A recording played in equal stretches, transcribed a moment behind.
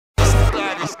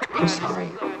I'm sorry.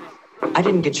 I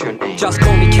didn't get your name. Just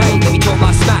call me K, let me talk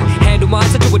my smack. Handle mine,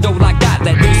 I do a dope like that.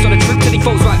 Let loose on a truth till he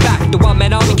falls right back. The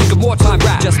one-man army kicking wartime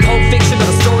rap. Just Pulp Fiction on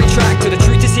a story track. Till the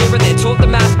truth is here and they're taught the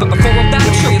math. But before all that,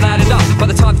 I'm sure you'll add it up. By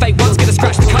the time fate one's gonna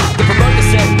scratch the cup, the promoter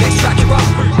said, next track you're up.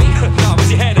 No,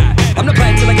 where's your head at? I'm not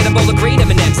playing till I get a bowl of green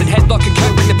M&M's and headlock and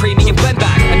Coke, bring the premium blend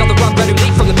back. Another run, brand new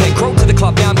leaf from the pen. Crawl to the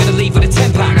club, now I'm gonna leave with a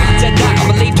 10-pack. Dead that,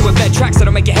 I'ma leave to embed tracks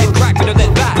that'll make your head crack, but no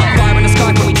then back. Fire in the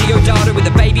sky, call me Deodato with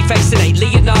a baby face and ain't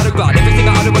Leonardo. But everything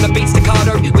I utter on a beat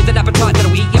staccato, with an appetite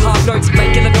that'll eat your hard notes.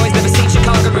 Make Illinois, never seen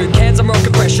Chicago move. Cans I'm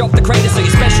rocking fresh off the crater, so your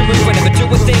special move. I never do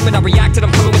a thing when I reacted, I'm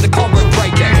coming with a combo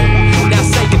breaker. Now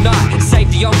say goodnight,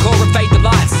 save the encore and fade the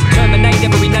lights. Terminate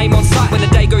every name on sight, when the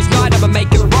day goes night I'ma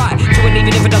make it right. Do it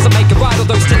even if it doesn't make it right,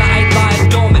 although still I ain't lying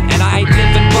dormant. And I ain't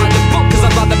living by the book, cause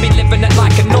I'd rather be living it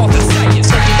like a northern saying.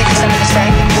 So do you think it's something to say?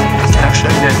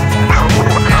 Actually, I did.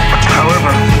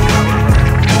 However,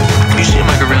 you seem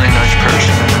like a really nice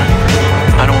person,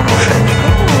 and I don't want to offend you.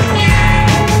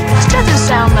 This doesn't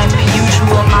sound like the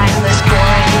usual mindless,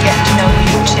 boring, get to know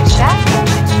you chit-chat.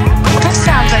 This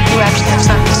sounds like you actually have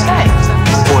something to say.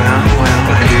 Well,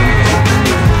 I do.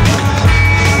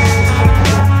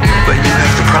 But you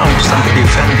have to promise not to be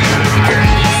offended.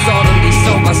 Suddenly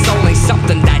sold my soul ain't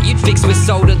something that you'd fix with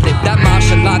soda. Live that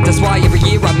martial life, that's why every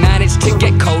year I manage to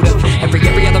get colder. Every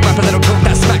other rapper that'll talk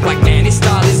that smack like man, his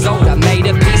style is old. I made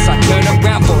a piece, I turn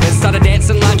around for it and started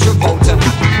dancing like Travolta.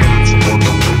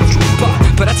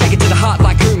 But I take it to the heart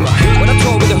like humor. When I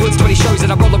tour with the hoods, 20 shows and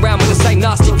I roll around with the same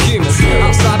nasty fumes.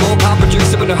 Outside more power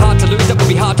producer with no heart to lose, that would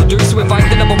be hard to do. So if I'm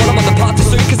the number one, I'm on the path to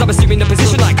sue, cause I'm assuming the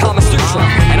position like Kama Sutra.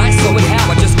 And I saw it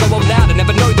how, I just go all loud and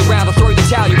never know the round. I throw the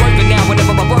towel, you're over now.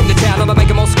 Whenever I roam the town, I'ma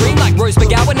make them all scream like Rose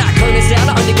McGowan. That cone is down,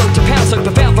 I only wrote to pound. So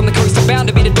profound from the coast, I'm bound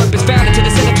to be the dopest found. Into the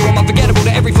center to I'm unforgettable,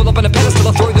 to every full up on a pedestal,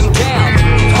 I throw them down.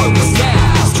 Homeless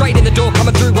now, straight in the door,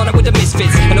 coming through, running with the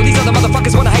misfits. And all these other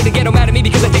motherfuckers wanna hate and get all mad at me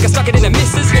because they think I stuck it in a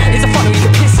missus. Here's a funnel you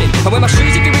can piss in. I wear my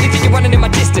shoes if you really think you're running in my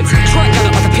distance. Try and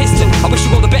gun it like a piston. I wish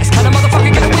you all the best, kind of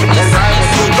motherfucker gonna witness. And I will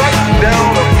strike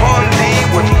down upon thee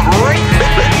with great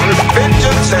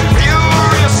vengeance and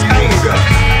furious anger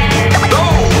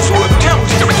those who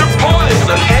attempt to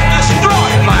poison and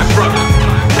destroy my brother.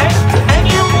 And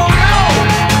you will know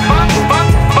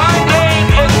my name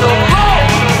is the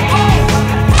Lord.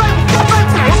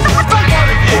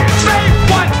 Say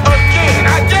what again?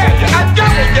 I dare you. I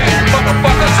double dare you,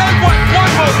 motherfucker. Say what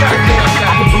one more goddamn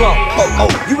time. Blow.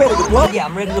 Oh, you ready to blow? Yeah,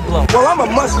 I'm ready to blow. Well, I'm a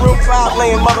mushroom cloud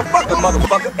laying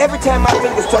motherfucker. Every time my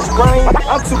fingers touch brain,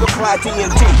 I'm super fly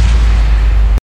TNT.